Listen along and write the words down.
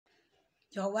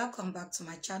You're welcome back to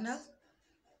my channel.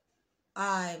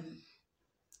 Um,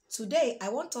 Today I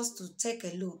want us to take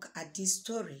a look at this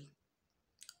story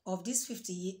of this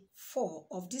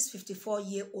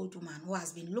 54-year-old woman who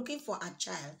has been looking for a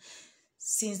child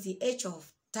since the age of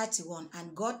 31,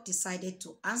 and God decided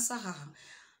to answer her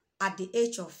at the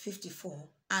age of 54.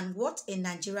 And what a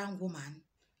Nigerian woman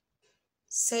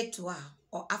said to her,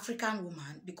 or African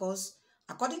woman, because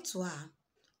according to her,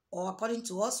 or according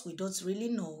to us, we don't really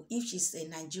know if she's a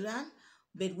Nigerian,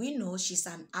 but we know she's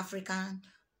an African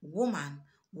woman.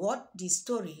 What the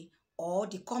story or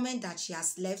the comment that she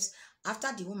has left after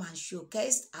the woman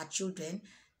showcased her children,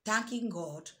 thanking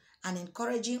God and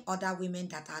encouraging other women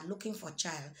that are looking for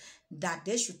child that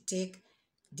they should take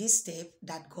this step,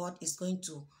 that God is going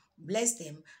to bless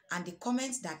them, and the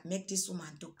comments that make this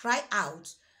woman to cry out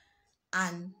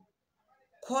and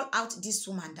call out this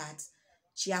woman that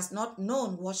she has not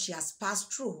known what she has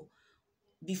passed through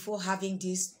before having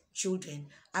these children.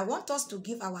 I want us to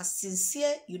give our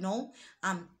sincere,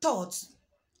 thoughts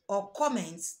or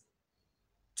comments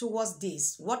towards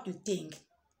this. What do you think?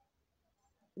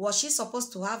 Was she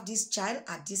supposed to have this child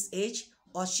at this age,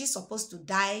 or she supposed to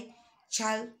die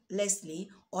childlessly,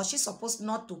 or she supposed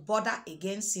not to bother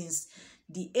again since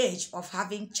the age of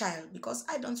having child? Because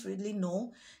I don't really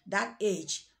know that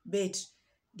age, but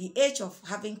the age of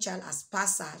having child has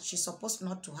passed her. She's supposed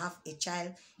not to have a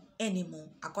child anymore,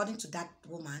 according to that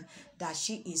woman, that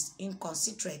she is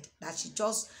inconsiderate, that she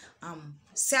just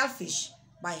selfish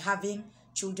by having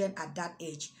children at that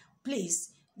age.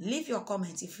 Please leave your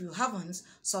comments. If you haven't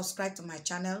subscribed to my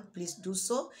channel, please do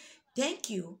so. Thank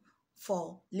you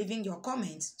for leaving your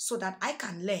comments so that I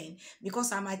can learn,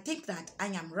 because I might think that I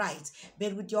am right,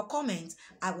 but with your comments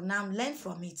I will now learn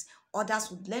from it.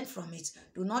 Others would learn from it.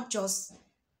 Do not just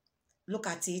look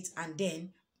at it and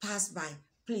then pass by.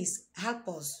 Please help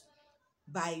us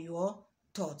by your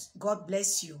thoughts. God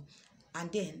bless you.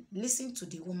 And then listen to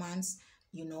the woman's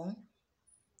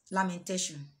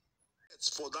lamentation.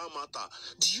 For that matter,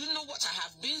 do you know what I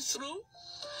have been through?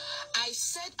 I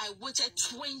said I waited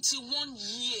 21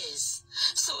 years.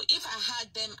 So if I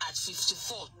had them at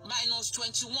 54 minus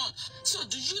 21, so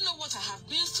do you know what I have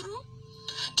been through?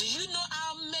 Do you know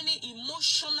how many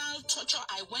emotional torture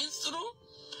I went through?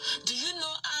 Do you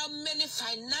know how many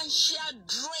financial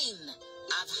drain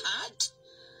I've had?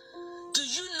 Do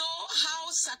you know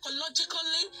how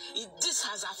psychologically this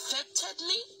has affected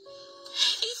me?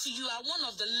 If you are one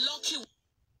of the lucky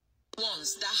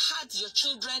ones that had your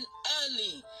children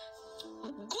early,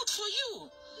 good for you.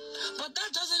 But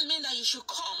that doesn't mean that you should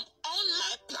come on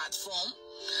my platform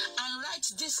and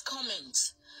write this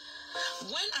comment.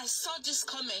 When I saw this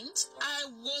comment, I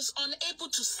was unable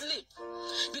to sleep,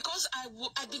 because I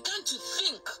began to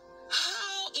think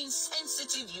how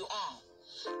insensitive you are.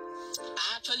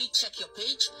 I actually checked your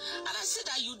page and I said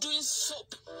that you're doing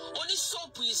soap. Only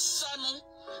soap is sonu.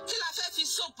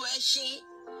 Soap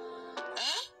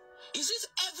is it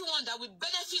everyone that will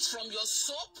benefit from your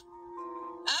soap?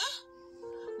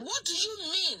 What do you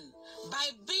mean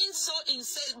by being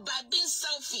being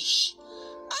selfish?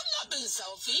 I'm not being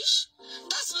selfish.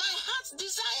 That's my heart's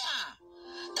desire.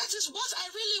 That is what I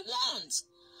really want.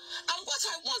 And what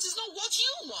I want is not what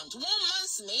you want. One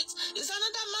man's meat is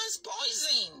another man's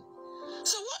poison.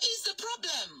 So what is the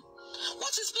problem?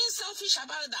 What is being selfish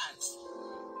about that?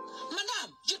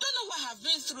 Madam, you don't know what I've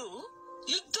been through.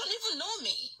 You don't even know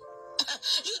me.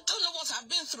 You don't know what I've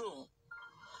been through.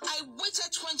 I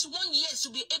waited 21 years to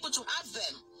be able to have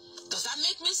them. Does that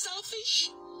make me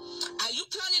selfish? Are you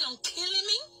planning on killing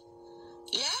me?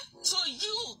 Yeah? So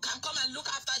you can come and look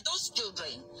after those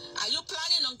children. Are you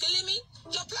planning on killing me?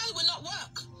 Your plan will not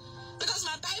work. Because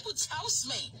my Bible tells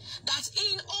me that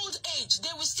in old age, they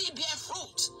will still bear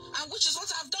fruit. And which is what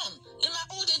I've done. In my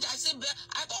old age, I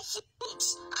got fruit.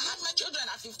 I had my children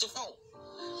at 54.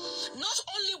 Not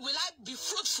only will I be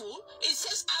fruitful, it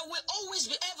says I will always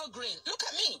be evergreen. Look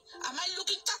at me. Am I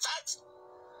looking tattered?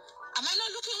 Am I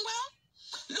not looking well?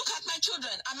 Look at my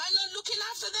children. Am I not looking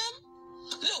after them?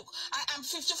 Look, I am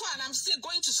 54 and I'm still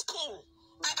going to school.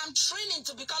 I am training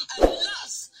to become a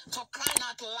nurse, for crying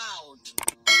out loud.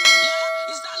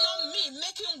 Yeah? Is that not me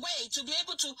making way to be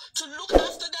able to look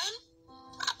after them?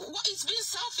 What is being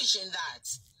selfish in that?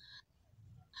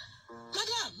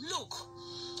 Madam, look.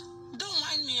 Don't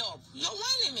wind me up. You're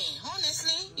winding me.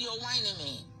 Honestly, you're winding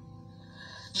me.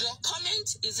 Your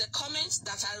comment is a comment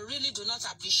that I really do not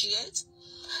appreciate.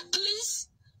 Please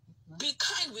be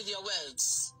kind with your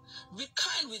words. Be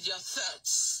kind with your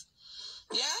thoughts.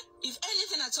 Yeah? If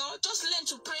anything at all, just learn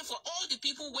to pray for all the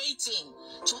people waiting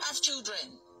to have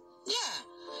children. Yeah.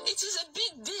 It is a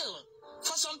big deal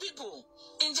for some people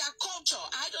in their culture.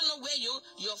 I don't know where you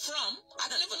you're from. I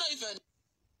don't even know if you're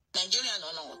Nigerian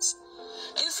or not.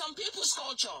 In some people's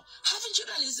culture, having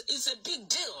children is a big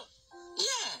deal.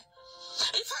 Yeah.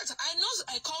 In fact, I know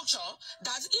a culture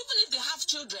that even if they have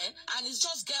children and it's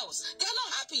just girls, they're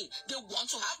not happy. They want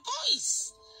to have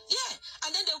boys. Yeah,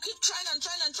 and then they'll keep trying and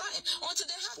trying and trying until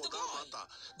they have the boy.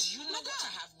 Do you know what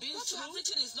I have been through? What you have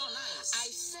written is not nice. I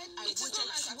said I waited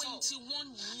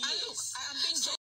 21 years. And look, I am being